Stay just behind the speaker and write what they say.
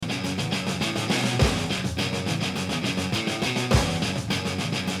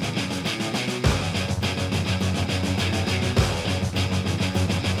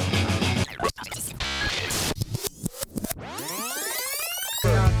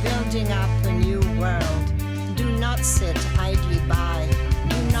not sit idly by.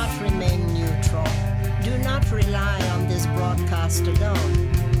 Do not remain neutral. Do not rely on this broadcast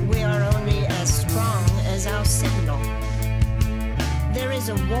alone. We are only as strong as our signal. There is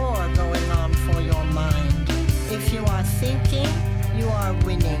a war going on for your mind. If you are thinking, you are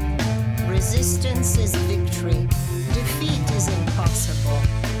winning. Resistance is victory. Defeat is impossible.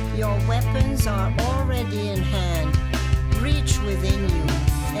 Your weapons are already in hand. Reach within you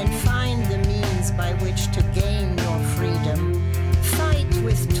and find the means by which to gain your freedom. Fight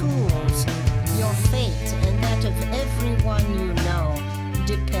with tools. Your fate and that of everyone you know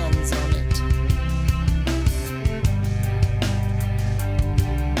depends on it.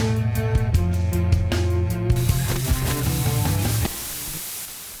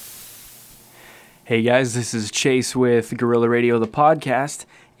 Hey guys, this is Chase with Guerrilla Radio, the podcast,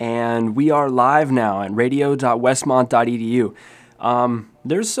 and we are live now at radio.westmont.edu.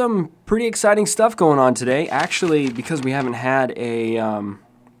 There's some pretty exciting stuff going on today. Actually, because we haven't had a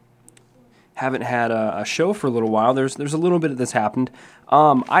show for a little while, there's a little bit that's happened.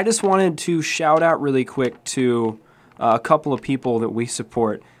 I just wanted to shout out really quick to a couple of people that we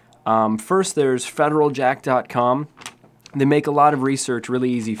support. First, there's federaljack.com. They make a lot of research really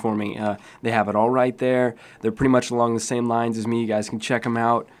easy for me. They have it all right there. They're pretty much along the same lines as me. You guys can check them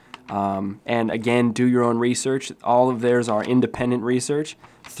out. And again, do your own research. All of theirs are independent research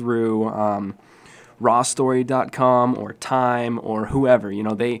through rawstory.com or Time or whoever. You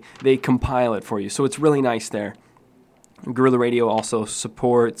know, they compile it for you. So it's really nice there. Guerrilla Radio also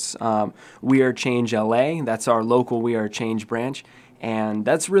supports We Are Change LA. That's our local We Are Change branch. And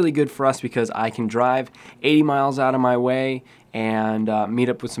that's really good for us because I can drive 80 miles out of my way and meet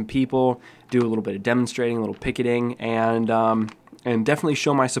up with some people, do a little bit of demonstrating, a little picketing, and definitely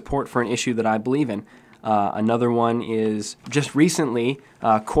show my support for an issue that I believe in. Another one is just recently,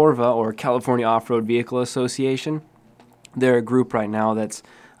 Corva, or California Off-Road Vehicle Association. They're a group right now that's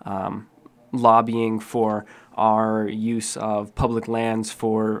lobbying for our use of public lands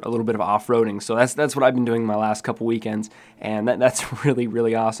for a little bit of off-roading. So that's what I've been doing my last couple weekends, and that's really,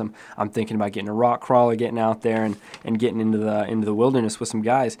 really awesome. I'm thinking about getting a rock crawler, getting out there and getting into the wilderness with some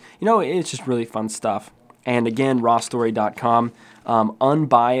guys. You know, it's just really fun stuff. And again, rawstory.com,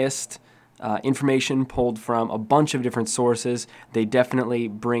 unbiased information pulled from a bunch of different sources. They definitely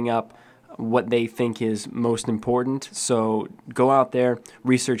bring up what they think is most important. So go out there,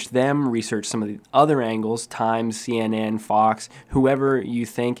 research them, research some of the other angles, Times, CNN, Fox, whoever you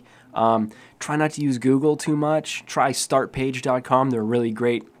think. Try not to use Google too much. Try startpage.com. They're a really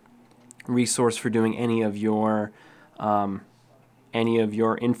great resource for doing any of your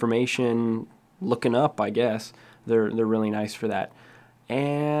information looking up, I guess. They're really nice for that.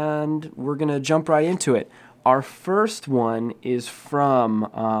 And we're going to jump right into it. Our first one is from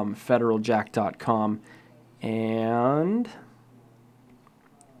federaljack.com, and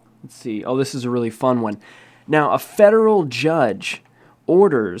let's see. Oh, this is a really fun one. Now, a federal judge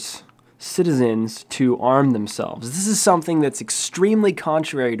orders citizens to arm themselves. This is something that's extremely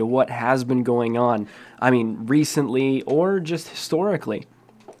contrary to what has been going on, recently or just historically.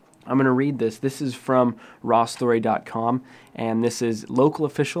 I'm going to read this. This is from rawstory.com, and this is local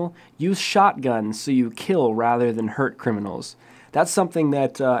official. Use shotguns so you kill rather than hurt criminals. That's something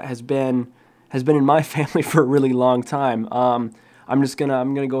that has been in my family for a really long time. I'm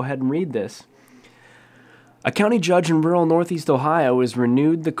gonna go ahead and read this. A county judge in rural northeast Ohio has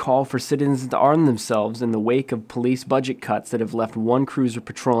renewed the call for citizens to arm themselves in the wake of police budget cuts that have left one cruiser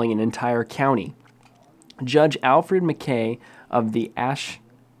patrolling an entire county. Judge Alfred McKay of the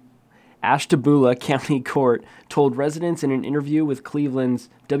Ashtabula County Court told residents in an interview with Cleveland's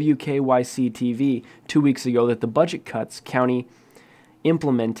WKYC-TV 2 weeks ago that the budget cuts county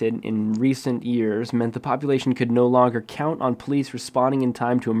implemented in recent years meant the population could no longer count on police responding in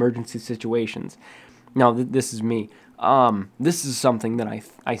time to emergency situations. Now, this is me. This is something that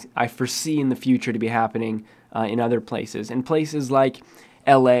I foresee in the future to be happening in other places. In places like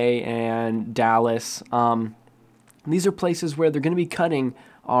LA and Dallas, these are places where they're going to be cutting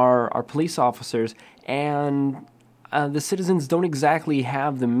our police officers, and the citizens don't exactly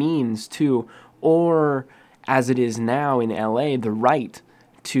have the means to, or as it is now in LA, the right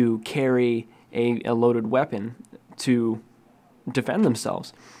to carry a loaded weapon to defend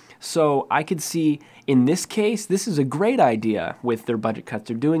themselves. So I could see in this case, this is a great idea with their budget cuts.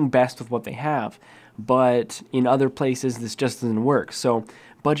 They're doing best with what they have, but in other places this just doesn't work. So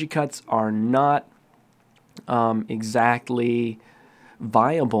budget cuts are not exactly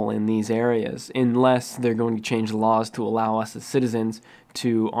viable in these areas unless they're going to change the laws to allow us as citizens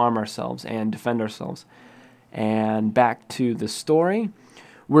to arm ourselves and defend ourselves. And back to the story.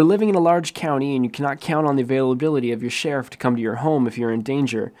 We're living in a large county, and you cannot count on the availability of your sheriff to come to your home if you're in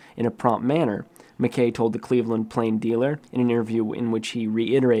danger in a prompt manner, McKay told the Cleveland Plain Dealer in an interview in which he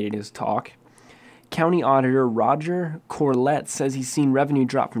reiterated his talk. County Auditor Roger Corlett says he's seen revenue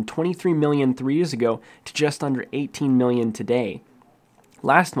drop from $23 million 3 years ago to just under $18 million today.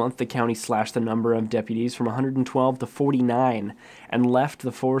 Last month, the county slashed the number of deputies from 112 to 49 and left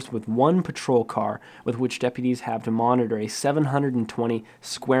the force with one patrol car with which deputies have to monitor a 720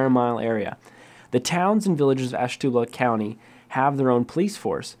 square mile area. The towns and villages of Ashtabula County have their own police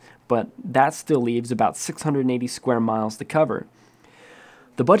force, but that still leaves about 680 square miles to cover.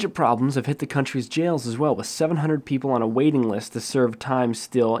 The budget problems have hit the country's jails as well, with 700 people on a waiting list to serve time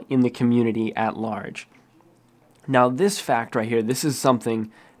still in the community at large. Now, this fact right here, this is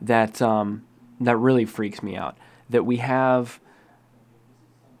something that that really freaks me out. That we have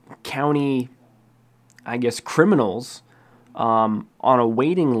county, I guess, criminals on a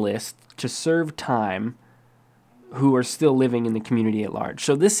waiting list to serve time who are still living in the community at large.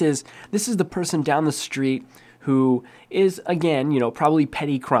 So this is the person down the street who is, again, probably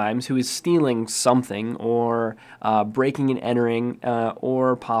petty crimes, who is stealing something or breaking and entering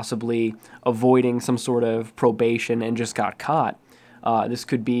or possibly avoiding some sort of probation and just got caught. This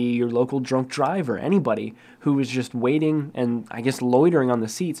could be your local drunk driver, anybody who is just waiting and, I guess, loitering on the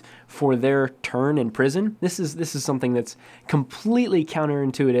seats for their turn in prison. This is something that's completely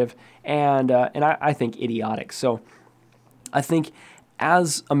counterintuitive and I think idiotic. So I think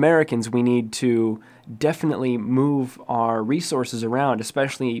as Americans, we need to definitely move our resources around,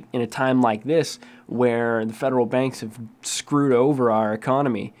 especially in a time like this where the federal banks have screwed over our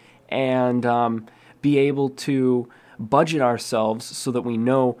economy, and be able to budget ourselves so that we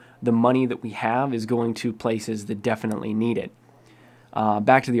know the money that we have is going to places that definitely need it.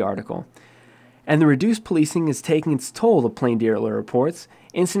 Back to the article. And the reduced policing is taking its toll, the Plain Dealer reports.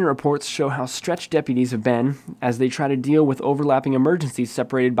 Incident reports show how stretched deputies have been as they try to deal with overlapping emergencies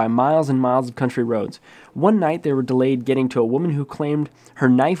separated by miles and miles of country roads. One night they were delayed getting to a woman who claimed her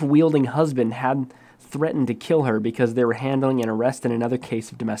knife-wielding husband had threatened to kill her because they were handling an arrest in another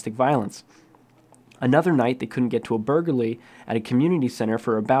case of domestic violence. Another night they couldn't get to a burglary at a community center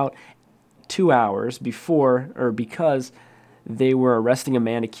for about 2 hours because they were arresting a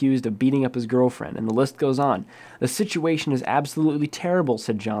man accused of beating up his girlfriend, and the list goes on. The situation is absolutely terrible,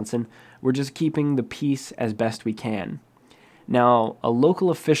 said Johnson. We're just keeping the peace as best we can. Now, a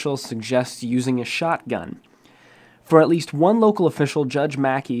local official suggests using a shotgun. For at least one local official, Judge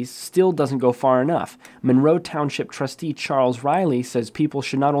Mackey still doesn't go far enough. Monroe Township trustee Charles Riley says people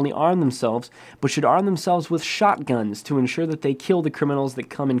should not only arm themselves, but should arm themselves with shotguns to ensure that they kill the criminals that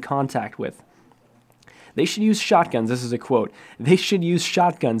come in contact with. They should use shotguns, this is a quote, they should use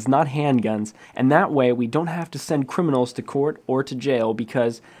shotguns, not handguns, and that way we don't have to send criminals to court or to jail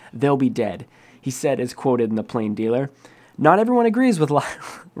because they'll be dead, he said as quoted in the Plain Dealer. Not everyone agrees with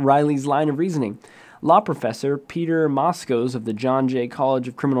Riley's line of reasoning. Law professor Peter Moskos of the John Jay College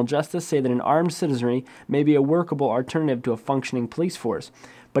of Criminal Justice say that an armed citizenry may be a workable alternative to a functioning police force,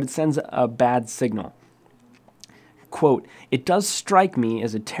 but it sends a bad signal. Quote, it does strike me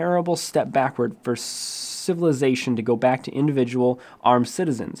as a terrible step backward for civilization to go back to individual armed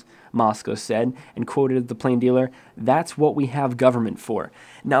citizens, Moskos said, and quoted the Plain Dealer, that's what we have government for.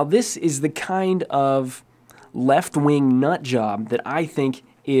 Now, this is the kind of left-wing nut job that I think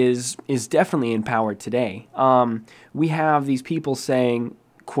is definitely in power today. We have these people saying,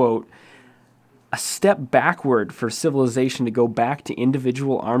 quote, a step backward for civilization to go back to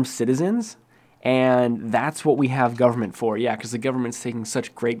individual armed citizens? And that's what we have government for. Yeah, because the government's taking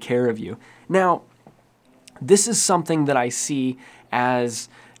such great care of you. Now, this is something that I see as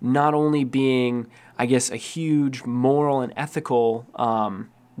not only being, I guess, a huge moral and ethical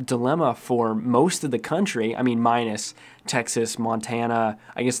dilemma for most of the country. I mean, minus Texas, Montana,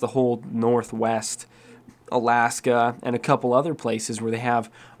 I guess the whole Northwest, Alaska, and a couple other places where they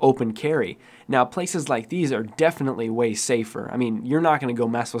have open carry. Now, places like these are definitely way safer. I mean, you're not going to go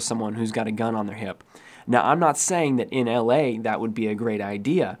mess with someone who's got a gun on their hip. Now, I'm not saying that in LA that would be a great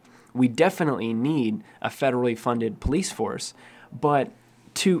idea. We definitely need a federally funded police force. But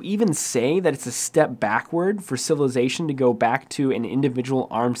to even say that it's a step backward for civilization to go back to an individual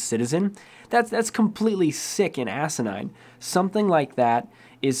armed citizen, that's completely sick and asinine. Something like that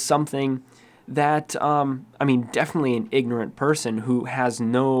is something that, definitely an ignorant person who has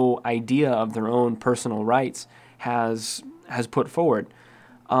no idea of their own personal rights has put forward.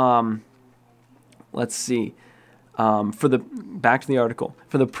 Let's see. Back to the article.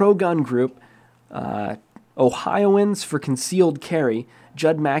 For the pro-gun group, Ohioans for Concealed Carry,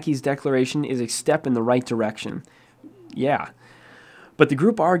 Judd Mackey's declaration is a step in the right direction. Yeah. But the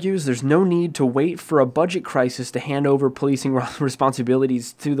group argues there's no need to wait for a budget crisis to hand over policing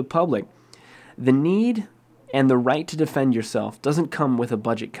responsibilities to the public. The need and the right to defend yourself doesn't come with a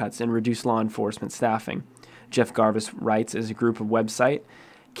budget cuts and reduced law enforcement staffing. Jeff Garvis writes as a group of website,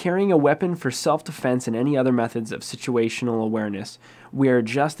 carrying a weapon for self-defense and any other methods of situational awareness, we are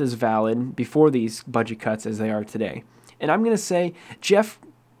just as valid before these budget cuts as they are today. And I'm going to say, Jeff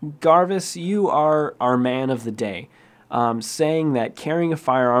Garvis, you are our man of the day. Saying that carrying a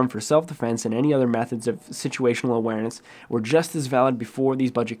firearm for self-defense and any other methods of situational awareness were just as valid before these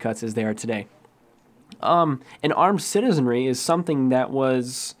budget cuts as they are today. And armed citizenry is something that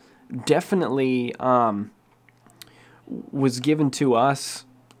was definitely was given to us,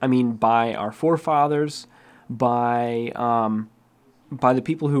 by our forefathers, by the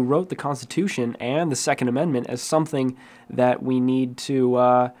people who wrote the Constitution and the Second Amendment as something that we need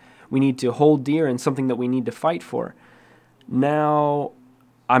to hold dear and something that we need to fight for. Now,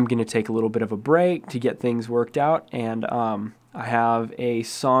 I'm going to take a little bit of a break to get things worked out, and I have a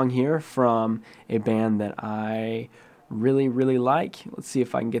song here from a band that I really, really like. Let's see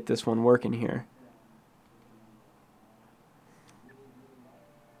if I can get this one working here.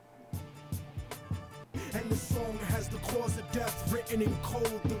 And the song has the cause of death written in code.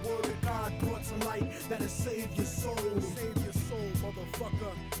 The word of God brought to light that'll save your soul. Save your soul,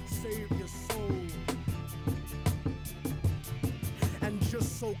 motherfucker. Save your soul. And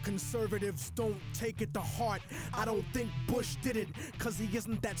just so conservatives don't take it to heart, I don't think Bush did it cause he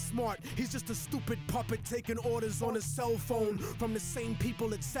isn't that smart. He's just a stupid puppet taking orders on his cell phone from the same people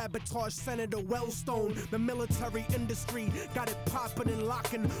that sabotaged Senator Wellstone. The military industry got it popping and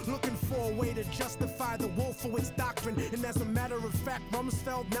locking, looking for a way to justify the Wolfowitz doctrine. And as a matter of fact,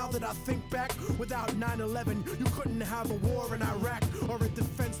 Rumsfeld, now that I think back, without 9/11 you couldn't have a war in Iraq or a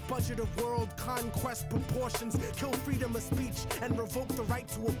defense budget of world conquest proportions. Kill freedom of speech and revoke the right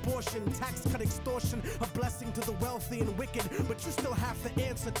to abortion. Tax cut extortion, a blessing to the wealthy and wicked, but you still have to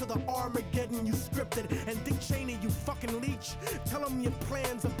answer to the Armageddon you scripted. And Dick Cheney, you fucking leech, tell them your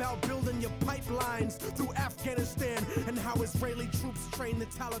plans about building your pipelines through Afghanistan and how Israeli troops train the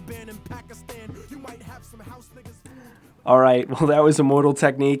Taliban in Pakistan. You might have some house niggas. All right, well, that was Immortal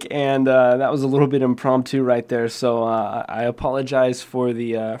Technique, and that was a little bit impromptu right there, so I apologize for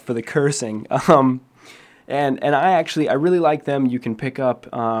the cursing. And I really like them. You can pick up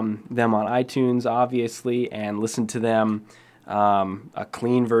them on iTunes, obviously, and listen to them, a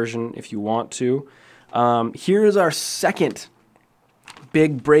clean version if you want to. Here is our second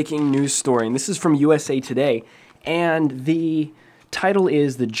big breaking news story, and this is from USA Today. And the title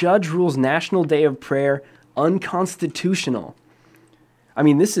is, "The Judge Rules National Day of Prayer Unconstitutional."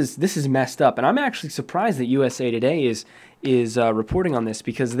 This is messed up, and I'm actually surprised that USA Today is reporting on this,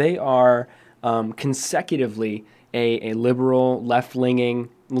 because they are consecutively a liberal,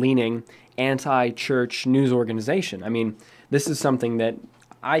 left-leaning, anti-church news organization. This is something that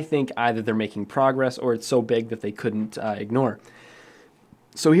I think either they're making progress or it's so big that they couldn't ignore.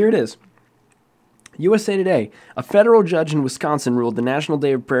 So here it is. USA Today, a federal judge in Wisconsin ruled the National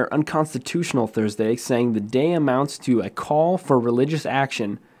Day of Prayer unconstitutional Thursday, saying the day amounts to a call for religious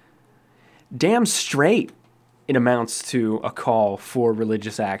action. Damn straight it amounts to a call for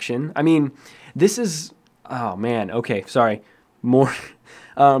religious action. This is... Oh, man. Okay, sorry. More...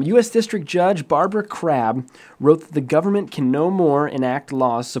 U.S. District Judge Barbara Crabb wrote that the government can no more enact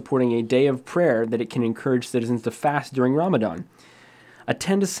laws supporting a day of prayer that it can encourage citizens to fast during Ramadan,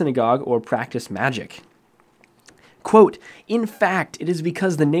 attend a synagogue, or practice magic. Quote, "In fact, it is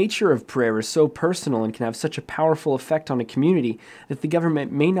because the nature of prayer is so personal and can have such a powerful effect on a community that the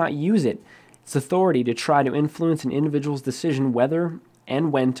government may not use its authority to try to influence an individual's decision whether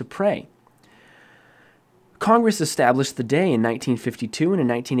and when to pray. Congress established the day in 1952 and in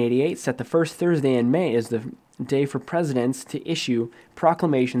 1988 set the first Thursday in May as the day for presidents to issue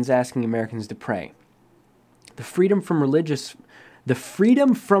proclamations asking Americans to pray. The Freedom from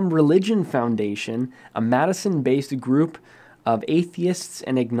Religion Foundation, a Madison-based group of atheists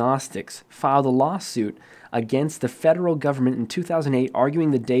and agnostics, filed a lawsuit against the federal government in 2008, arguing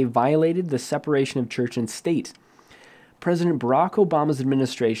the day violated the separation of church and state. President Barack Obama's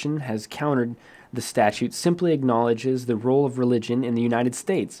administration has countered the statute, simply acknowledges the role of religion in the United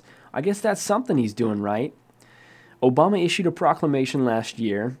States. I guess that's something he's doing right. Obama issued a proclamation last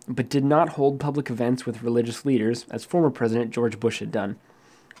year, but did not hold public events with religious leaders, as former President George Bush had done.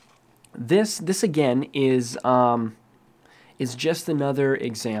 This again is just another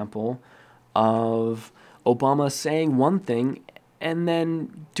example of Obama saying one thing and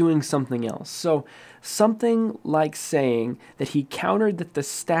then doing something else. So something like saying that he countered that the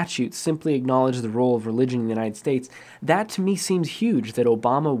statute simply acknowledged the role of religion in the United States, that to me seems huge, that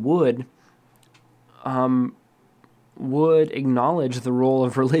Obama would acknowledge the role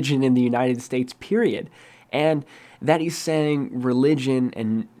of religion in the United States, period. And that he's saying religion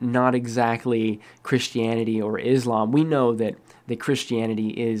and not exactly Christianity or Islam. We know that Christianity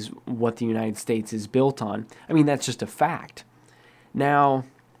is what the United States is built on. I mean, that's just a fact. Now,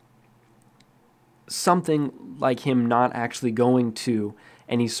 something like him not actually going to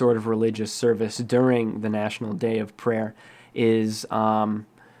any sort of religious service during the National Day of Prayer is, I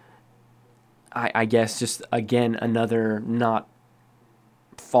guess, just, again, another not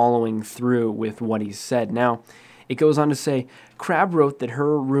following through with what he said. Now, it goes on to say, Crabb wrote that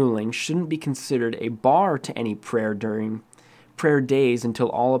her ruling shouldn't be considered a bar to any prayer during prayer days until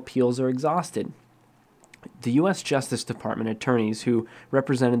all appeals are exhausted. The U.S. Justice Department attorneys who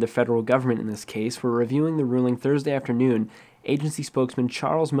represented the federal government in this case were reviewing the ruling Thursday afternoon. Agency spokesman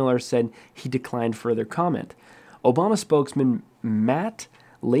Charles Miller said he declined further comment. Obama spokesman Matt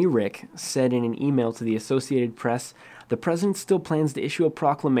Layrick said in an email to the Associated Press, the president still plans to issue a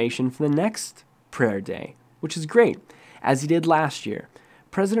proclamation for the next prayer day, which is great, as he did last year.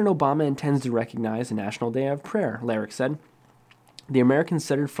 President Obama intends to recognize a National Day of Prayer, Layrick said. The American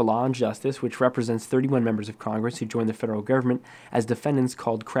Center for Law and Justice, which represents 31 members of Congress who joined the federal government as defendants,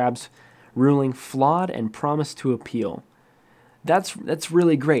 called Crabb's ruling flawed and promised to appeal. That's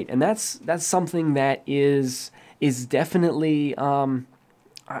really great, and that's something that is definitely,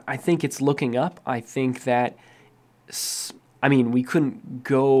 I think it's looking up. I think that, I mean, we couldn't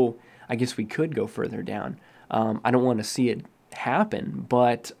go, I guess we could go further down. I don't want to see it happen,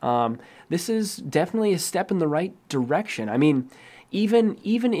 but this is definitely a step in the right direction. I mean, even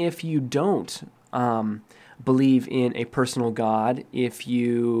if you don't believe in a personal God, if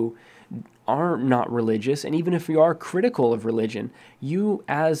you are not religious, and even if you are critical of religion, you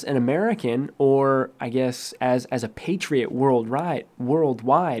as an American, or I guess as a patriot worldwide,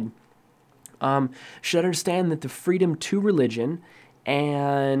 should understand that the freedom to religion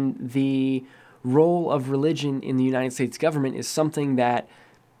and the role of religion in the United States government is something that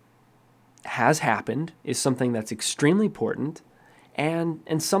has happened, is something that's extremely important,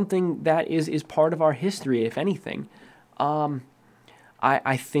 and something that is part of our history, if anything.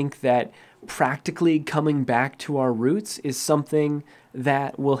 I think that practically coming back to our roots is something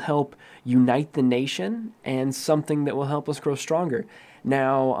that will help unite the nation and something that will help us grow stronger.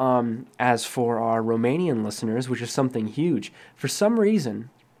 Now, as for our Romanian listeners, which is something huge, for some reason,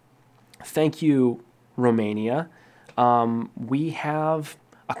 thank you, Romania. We have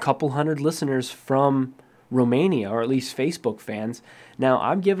a couple hundred listeners from Romania, or at least Facebook fans. Now,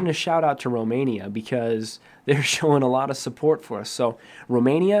 I'm giving a shout out to Romania because they're showing a lot of support for us. So,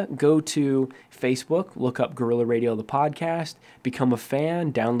 Romania, go to Facebook, look up Guerrilla Radio, the podcast, become a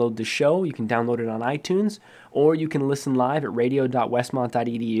fan, download the show. You can download it on iTunes, or you can listen live at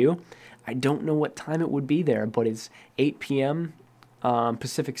radio.westmont.edu. I don't know what time it would be there, but it's 8 p.m.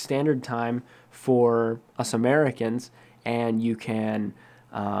 Pacific Standard Time for us Americans, and you can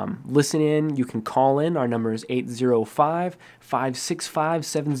listen in, you can call in. Our number is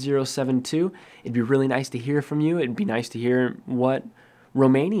 805-565-7072. It'd be really nice to hear from you. It'd be nice to hear what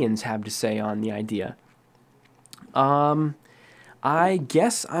Romanians have to say on the idea. I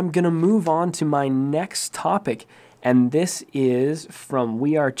guess I'm going to move on to my next topic, and this is from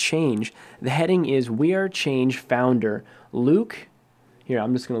We Are Change. The heading is We Are Change founder Luke. Here,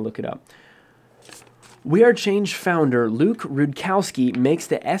 I'm just going to look it up. We Are Change founder Luke Rudkowski makes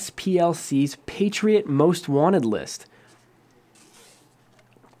the SPLC's Patriot Most Wanted list.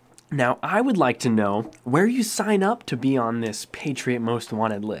 Now, I would like to know where you sign up to be on this Patriot Most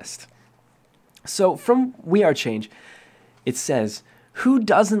Wanted list. So, from We Are Change, it says, who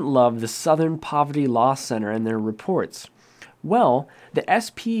doesn't love the Southern Poverty Law Center and their reports? Well, the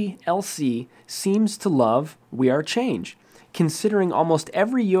SPLC seems to love We Are Change, considering almost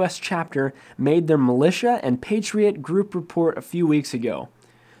every U.S. chapter made their militia and patriot group report a few weeks ago.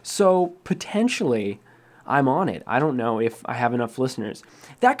 So, potentially, I'm on it. I don't know if I have enough listeners.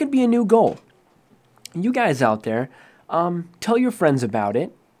 That could be a new goal. You guys out there, tell your friends about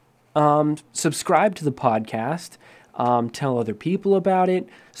it. Subscribe to the podcast. Tell other people about it.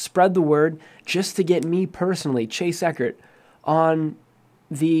 Spread the word just to get me personally, Chase Eckert, on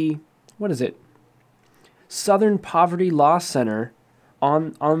the, Southern Poverty Law Center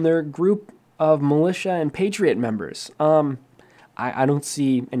on their group of militia and patriot members. I don't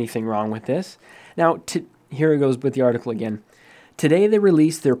see anything wrong with this. Now, here it goes with the article again. Today they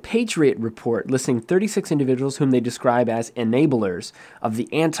released their Patriot Report, listing 36 individuals whom they describe as enablers of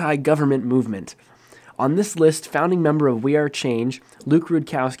the anti-government movement. On this list, founding member of We Are Change, Luke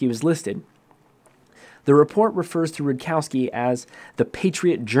Rudkowski, was listed. The report refers to Rudkowski as the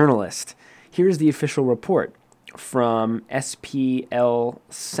Patriot Journalist. Here's the official report from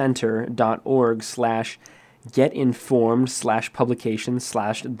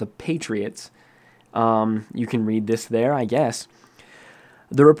splcenter.org/getinformed/publication/the Patriots. You can read this there, I guess.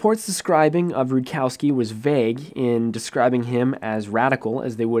 The report's describing of Rudkowski was vague in describing him as radical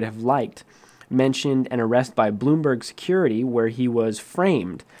as they would have liked. Mentioned an arrest by Bloomberg Security where he was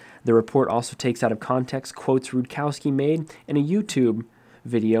framed. The report also takes out of context quotes Rudkowski made in a YouTube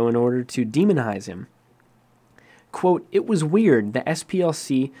video in order to demonize him. Quote, "It was weird. The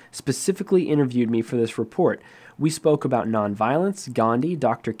SPLC specifically interviewed me for this report. We spoke about nonviolence, Gandhi,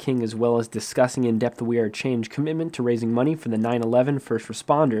 Dr. King, as well as discussing in depth the We Are Change commitment to raising money for the 9/11 first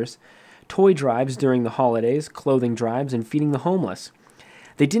responders, toy drives during the holidays, clothing drives, and feeding the homeless.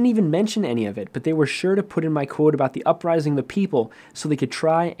 They didn't even mention any of it, but they were sure to put in my quote about the uprising of the people so they could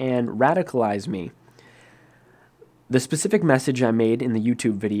try and radicalize me. The specific message I made in the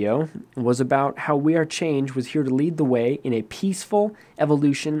YouTube video was about how We Are Change was here to lead the way in a peaceful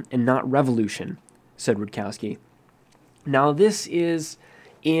evolution and not revolution," said Rudkowski. Now, this is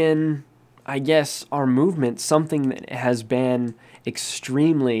in, I guess, our movement, something that has been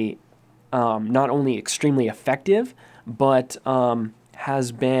extremely, not only extremely effective, but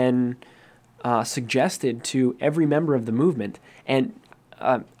has been suggested to every member of the movement. And,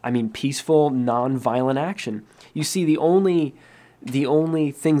 peaceful, non-violent action. You see, the only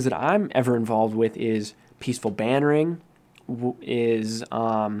things that I'm ever involved with is peaceful bannering, is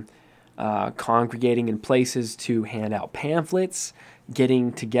congregating in places to hand out pamphlets,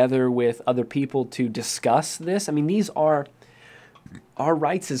 getting together with other people to discuss this. I mean, these are our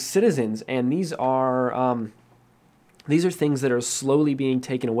rights as citizens, and these are things that are slowly being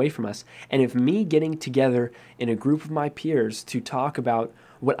taken away from us. And if me getting together in a group of my peers to talk about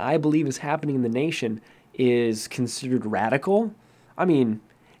what I believe is happening in the nation is considered radical, I mean,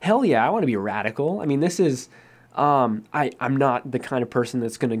 hell yeah, I want to be radical. I mean, this is, I'm not the kind of person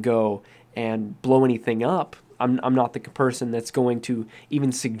that's going to go and blow anything up. I'm not the person that's going to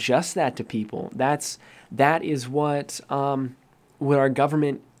even suggest that to people. That is what our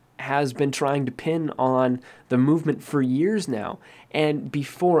government has been trying to pin on the movement for years now. And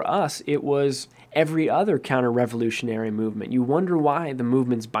before us, it was every other counter-revolutionary movement. You wonder why the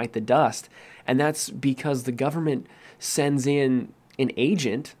movements bite the dust. And that's because the government sends in an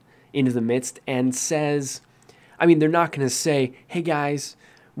agent into the midst and says, they're not going to say, hey guys,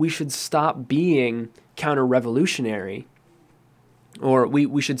 we should stop being counter-revolutionary, or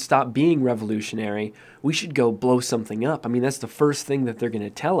we should stop being revolutionary. We should go blow something up. That's the first thing that they're going to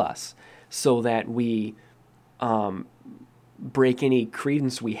tell us so that we break any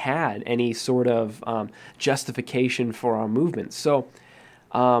credence we had, any sort of justification for our movement. So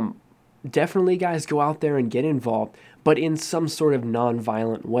definitely, guys, go out there and get involved, but in some sort of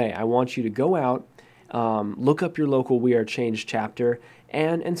nonviolent way. I want you to go out, look up your local We Are Change chapter,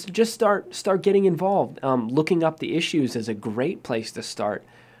 and just start getting involved. Looking up the issues is a great place to start.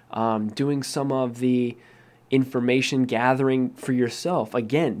 Doing some of the information gathering for yourself.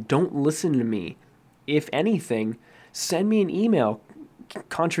 Again, don't listen to me. If anything, send me an email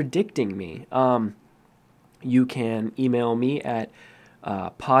contradicting me. You can email me at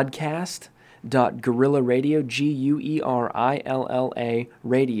podcast.guerrillaradio, GUERILLA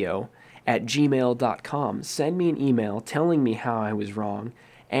radio @gmail.com. Send me an email telling me how I was wrong,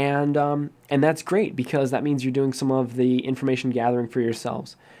 and that's great because that means you're doing some of the information gathering for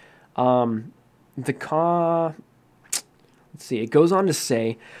yourselves. It goes on to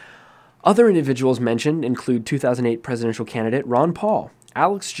say, other individuals mentioned include 2008 presidential candidate Ron Paul,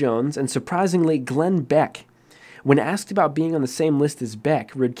 Alex Jones, and surprisingly Glenn Beck. When asked about being on the same list as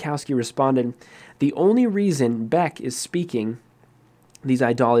Beck, Rudkowski responded, "The only reason Beck is speaking these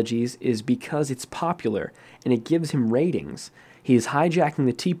ideologies is because it's popular and it gives him ratings. He is hijacking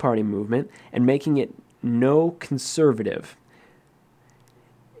the Tea Party movement and making it no conservative.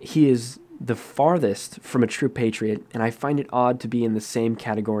 He is the farthest from a true patriot, and I find it odd to be in the same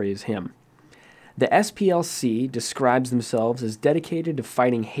category as him." The SPLC describes themselves as dedicated to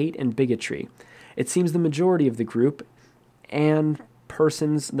fighting hate and bigotry. It seems the majority of the group and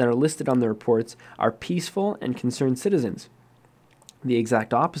persons that are listed on the reports are peaceful and concerned citizens, the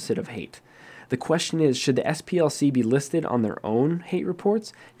exact opposite of hate. The question is, should the SPLC be listed on their own hate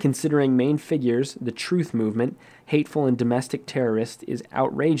reports? Considering main figures, the Truth Movement, hateful and domestic terrorist, is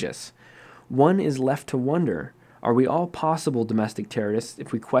outrageous. One is left to wonder, Are we all possible domestic terrorists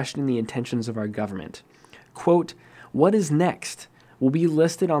if we question the intentions of our government? Quote, what is next? Will we be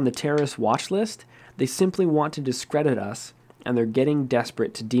listed on the terrorist watch list? They simply want to discredit us, and they're getting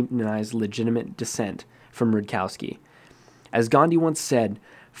desperate to demonize legitimate dissent, from Rudkowski. As Gandhi once said,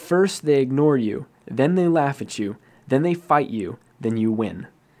 first they ignore you, then they laugh at you, then they fight you, then you win.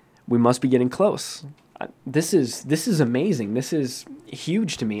 We must be getting close. This is amazing. This is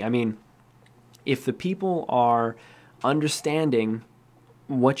huge to me. I mean, if the people are understanding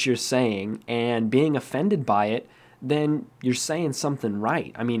what you're saying and being offended by it, then you're saying something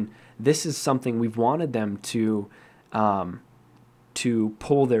right. I mean, this is something we've wanted them to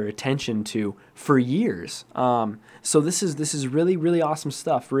pull their attention to for years. So this is really, really awesome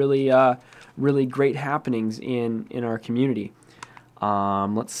stuff. Really, really great happenings in our community.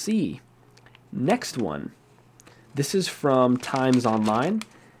 Let's see. Next one. This is from Times Online,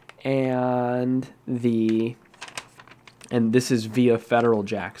 and this is via Federal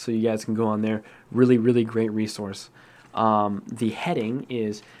Jack, so you guys can go on there. Really, really great resource. The heading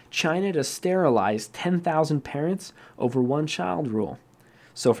is China to sterilize 10,000 parents over one-child rule.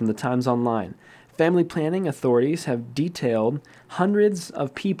 So from the Times Online, family planning authorities have detained hundreds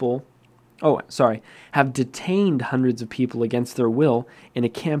of people against their will in a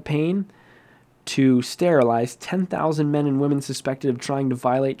campaign to sterilize 10,000 men and women suspected of trying to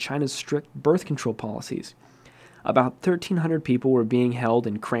violate China's strict birth control policies. About 1,300 people were being held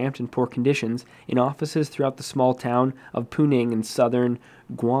in cramped and poor conditions in offices throughout the small town of Puning in southern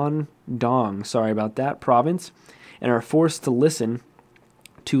Guangdong, province, and are forced to listen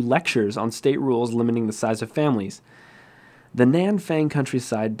to lectures on state rules limiting the size of families. The Nanfang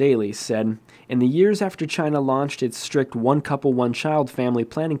Countryside Daily said, in the years after China launched its strict one-couple, one-child family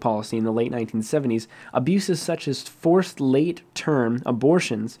planning policy in the late 1970s, abuses such as forced late-term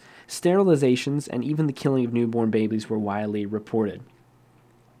abortions, sterilizations, and even the killing of newborn babies were widely reported.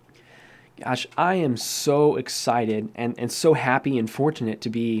 Gosh, I am so excited and so happy and fortunate to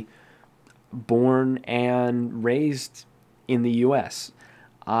be born and raised in the U.S.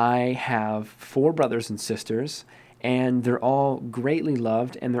 I have 4 brothers and sisters, and they're all greatly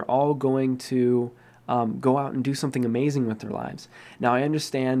loved, and they're all going to go out and do something amazing with their lives. Now, I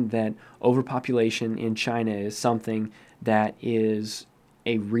understand that overpopulation in China is something that is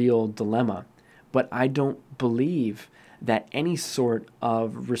a real dilemma, but I don't believe that any sort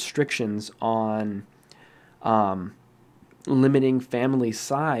of restrictions on limiting family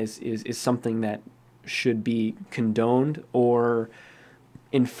size is something that should be condoned or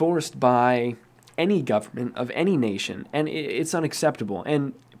enforced by any government of any nation, and it's unacceptable.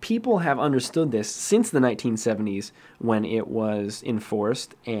 And people have understood this since the 1970s when it was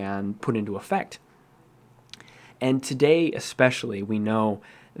enforced and put into effect. And today especially, we know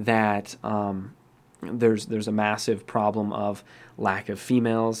that there's a massive problem of lack of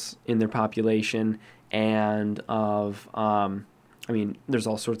females in their population, and of there's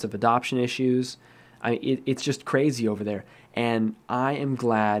all sorts of adoption issues. It's just crazy over there. And I am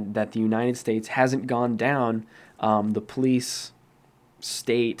glad that the United States hasn't gone down the police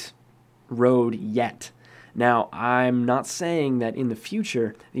state road yet. Now, I'm not saying that in the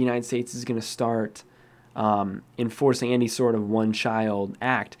future the United States is going to start enforcing any sort of one-child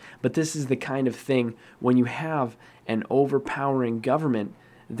act, but this is the kind of thing when you have an overpowering government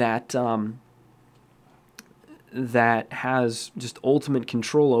that that has just ultimate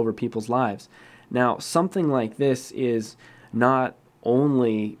control over people's lives. Now, something like this is not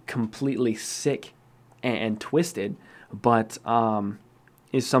only completely sick and twisted, but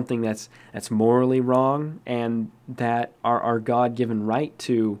is something that's morally wrong, and that our God-given right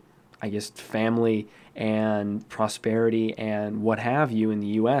to, I guess, family and prosperity and what have you in the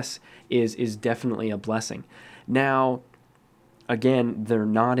U.S. is definitely a blessing. Now, again, they're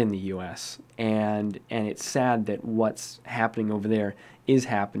not in the U.S., and it's sad that what's happening over there is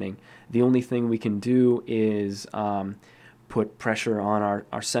happening. The only thing we can do is put pressure on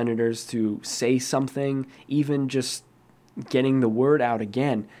our senators to say something. Even just getting the word out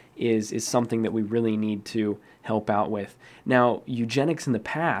again is something that we really need to help out with. Now, eugenics in the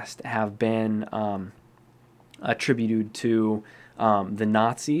past have been attributed to the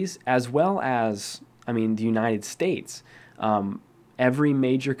Nazis, as well as, the United States. Every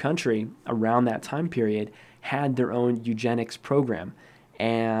major country around that time period had their own eugenics program,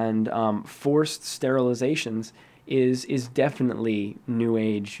 and forced sterilizations is definitely New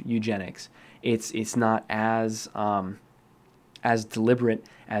Age eugenics. It's not as deliberate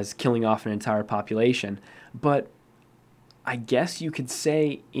as killing off an entire population, but I guess you could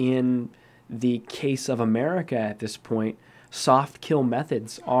say in the case of America at this point, soft kill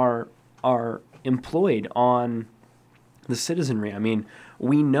methods are employed on the citizenry. I mean,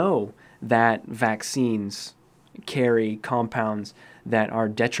 we know that vaccines carry compounds that are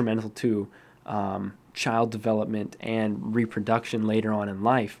detrimental to child development and reproduction later on in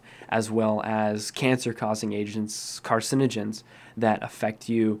life, as well as cancer-causing agents, carcinogens, that affect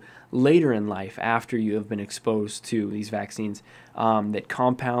you later in life after you have been exposed to these vaccines, that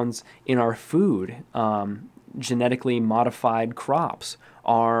compounds in our food, genetically modified crops,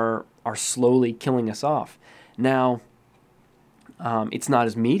 are slowly killing us off. Now, it's not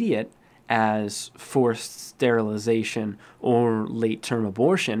as immediate as forced sterilization or late-term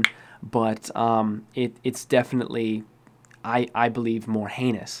abortion, but it's definitely, I believe, more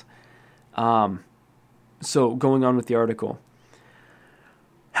heinous. So going on with the article.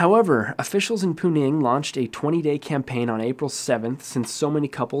 However, officials in Puning launched a 20-day campaign on April 7th since so many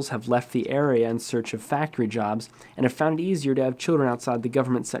couples have left the area in search of factory jobs and have found it easier to have children outside the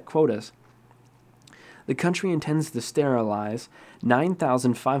government-set quotas. The country intends to sterilize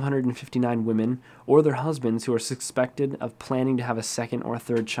 9,559 women or their husbands who are suspected of planning to have a second or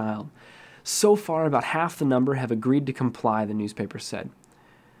third child. So far, about half the number have agreed to comply, the newspaper said.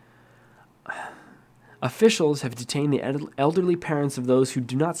 Officials have detained the elderly parents of those who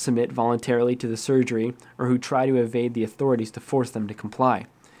do not submit voluntarily to the surgery or who try to evade the authorities to force them to comply,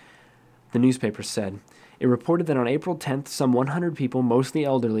 the newspaper said. It reported that on April 10th, some 100 people, mostly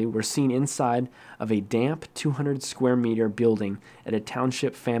elderly, were seen inside of a damp 200-square-meter building at a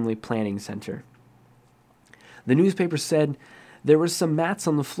township family planning center. The newspaper said there were some mats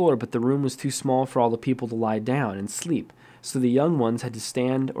on the floor, but the room was too small for all the people to lie down and sleep, so the young ones had to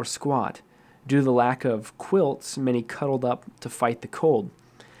stand or squat. Due to the lack of quilts, many cuddled up to fight the cold.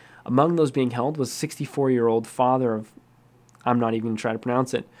 Among those being held was 64-year-old father of, I'm not even going to try to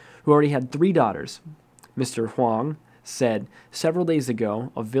pronounce it, who already had 3 daughters. Mr. Huang said, "Several days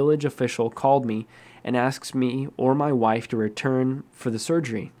ago, a village official called me and asked me or my wife to return for the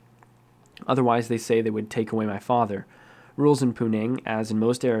surgery. Otherwise, they say they would take away my father. Rules in Puning, as in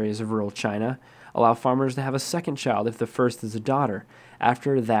most areas of rural China, allow farmers to have a second child if the first is a daughter.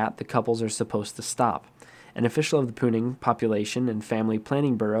 After that, the couples are supposed to stop." An official of the Puning Population and Family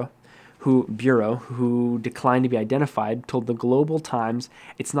Planning Bureau who declined to be identified, told the Global Times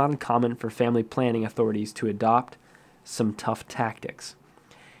it's not uncommon for family planning authorities to adopt some tough tactics.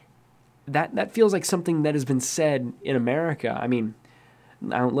 That feels like something that has been said in America. I mean,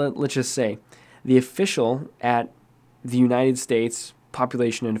 let's just say the official at the United States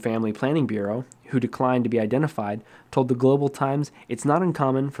Population and Family Planning Bureau, who declined to be identified, told the Global Times it's not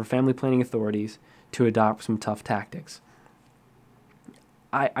uncommon for family planning authorities to adopt some tough tactics.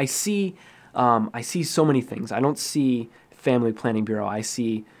 I see so many things. I don't see Family Planning Bureau. I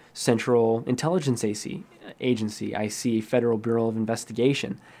see Central Intelligence Agency. I see Federal Bureau of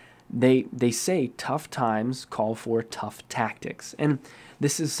Investigation. They say tough times call for tough tactics. And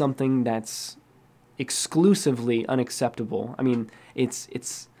this is something that's exclusively unacceptable. I mean,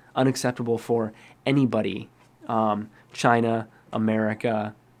 it's unacceptable for anybody. China,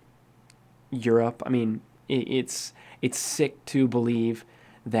 America, Europe. I mean, it's sick to believe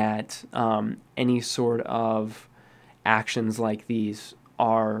that any sort of actions like these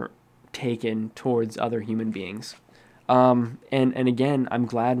are taken towards other human beings. And again, I'm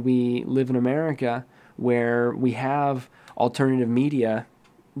glad we live in America where we have alternative media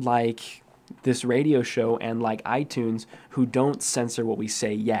like this radio show and like iTunes who don't censor what we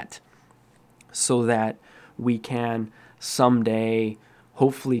say yet, so that we can someday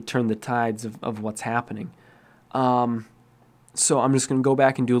hopefully turn the tides of what's happening. So I'm just going to go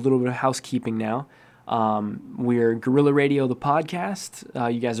back and do a little bit of housekeeping now. We're Guerrilla Radio, the podcast.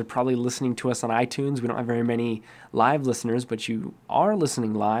 You guys are probably listening to us on iTunes. We don't have very many live listeners, but you are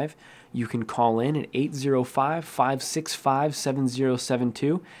listening live. You can call in at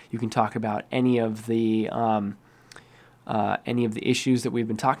 805-565-7072. You can talk about any of the issues that we've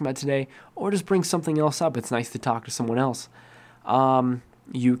been talking about today, or just bring something else up. It's nice to talk to someone else.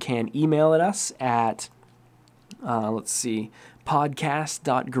 You can email at us at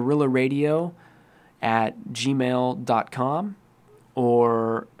podcast.guerrillaradio@gmail.com,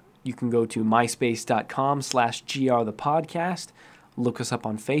 or you can go to myspace.com/grthepodcast. Look us up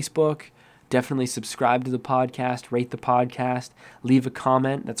on Facebook. Definitely subscribe to the podcast, rate the podcast, leave a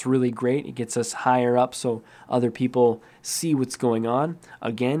comment. That's really great. It gets us higher up so other people see what's going on.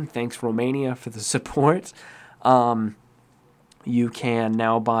 Again, thanks Romania for the support. You can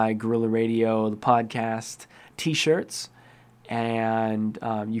now buy Guerrilla Radio, the podcast, t-shirts, and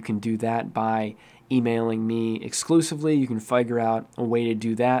you can do that by emailing me exclusively. You can figure out a way to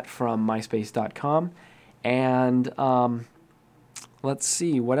do that from myspace.com. And let's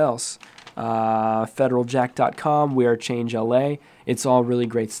see, what else? federaljack.com, We Are Change LA. It's all really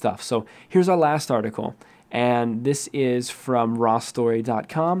great stuff. So here's our last article, and this is from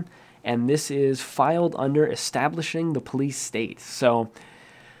rawstory.com, and this is filed under Establishing the Police State. So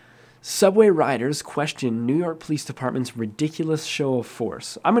subway riders question New York Police Department's ridiculous show of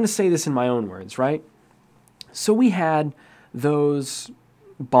force. I'm going to say this in my own words, right? So we had those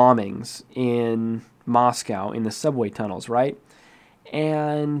bombings in Moscow in the subway tunnels, right?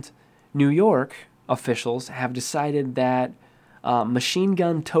 And New York officials have decided that machine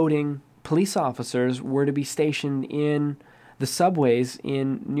gun toting police officers were to be stationed in the subways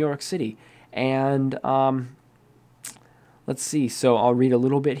in New York City. And let's see, so I'll read a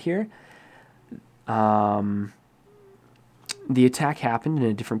little bit here. The attack happened in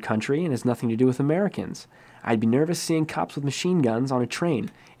a different country and has nothing to do with Americans. I'd be nervous seeing cops with machine guns on a train.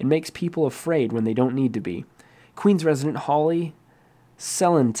 It makes people afraid when they don't need to be. Queens resident Holly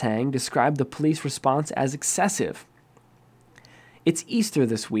Selentang described the police response as excessive. It's Easter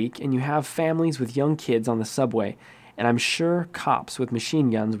this week, and you have families with young kids on the subway, and I'm sure cops with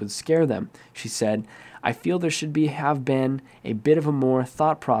machine guns would scare them, she said. I feel there should have been a bit of a more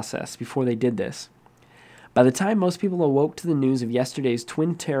thought process before they did this. By the time most people awoke to the news of yesterday's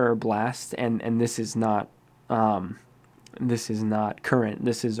twin terror blasts, and this is not current,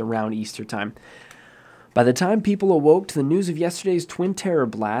 this is around Easter time. By the time people awoke to the news of yesterday's twin terror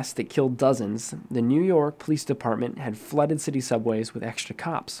blast that killed dozens, the New York Police Department had flooded city subways with extra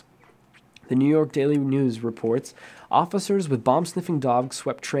cops. The New York Daily News reports officers with bomb-sniffing dogs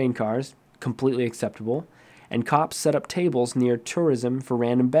swept train cars, completely acceptable, and cops set up tables near tourism for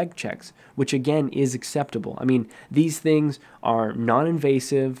random bag checks, which again is acceptable. I mean, these things are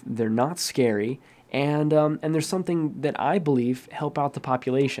non-invasive, they're not scary, and there's something that I believe help out the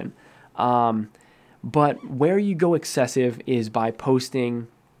population. But where you go excessive is by posting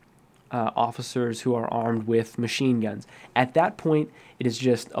officers who are armed with machine guns. At that point, it is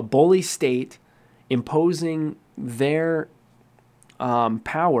just a bully state imposing their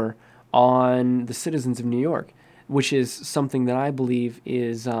power on the citizens of New York, which is something that I believe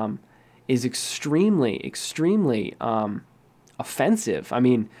is extremely offensive. I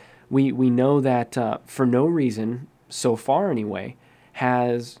mean, we know that for no reason, so far anyway,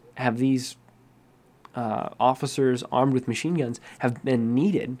 have these officers armed with machine guns have been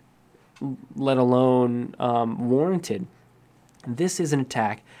needed, let alone warranted. This is an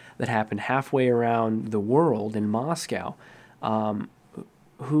attack that happened halfway around the world in Moscow.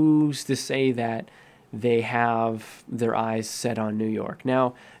 Who's to say that they have their eyes set on New York?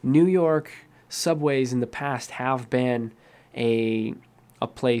 Now, New York subways in the past have been a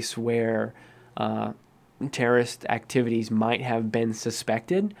place where terrorist activities might have been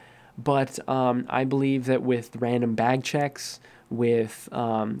suspected. But I believe that with random bag checks, with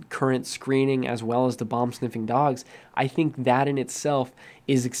current screening, as well as the bomb-sniffing dogs, I think that in itself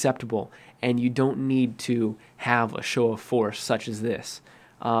is acceptable. And you don't need to have a show of force such as this.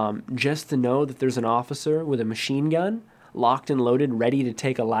 Just to know that there's an officer with a machine gun, locked and loaded, ready to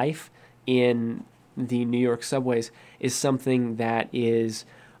take a life in the New York subways is something that is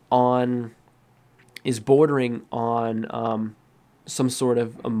bordering on some sort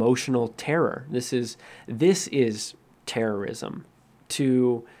of emotional terror. This is terrorism,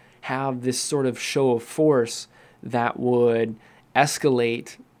 to have this sort of show of force that would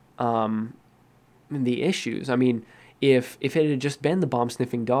escalate the issues. I mean, if it had just been the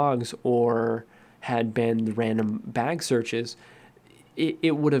bomb-sniffing dogs or had been the random bag searches,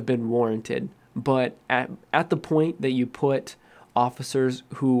 it would have been warranted. But at the point that you put officers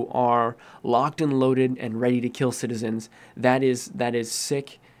who are locked and loaded and ready to kill citizens, that is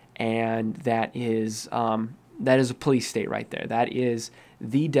sick, and that is a police state right there. That is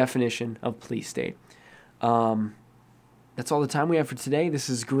the definition of police state. That's all the time we have for today. This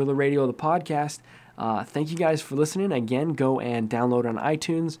is Guerrilla Radio, the podcast. Thank you guys for listening. Again, go and download on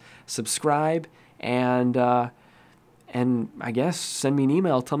iTunes, subscribe, and I guess send me an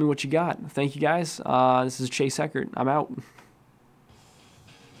email. Tell me what you got. Thank you guys. This is Chase Eckert. I'm out.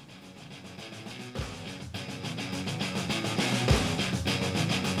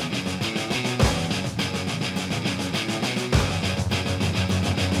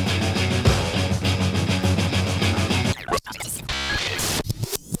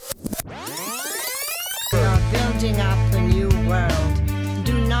 Up a new world.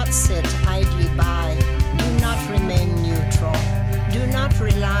 Do not sit idly by. Do not remain neutral. Do not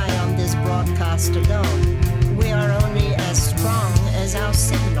rely on this broadcast alone. We are only as strong as our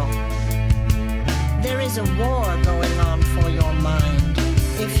signal. There is a war going on for your mind.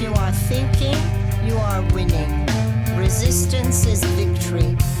 If you are thinking, you are winning. Resistance is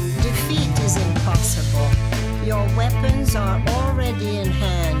victory. Defeat is impossible. Your weapons are already in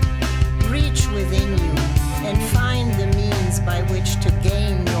hand.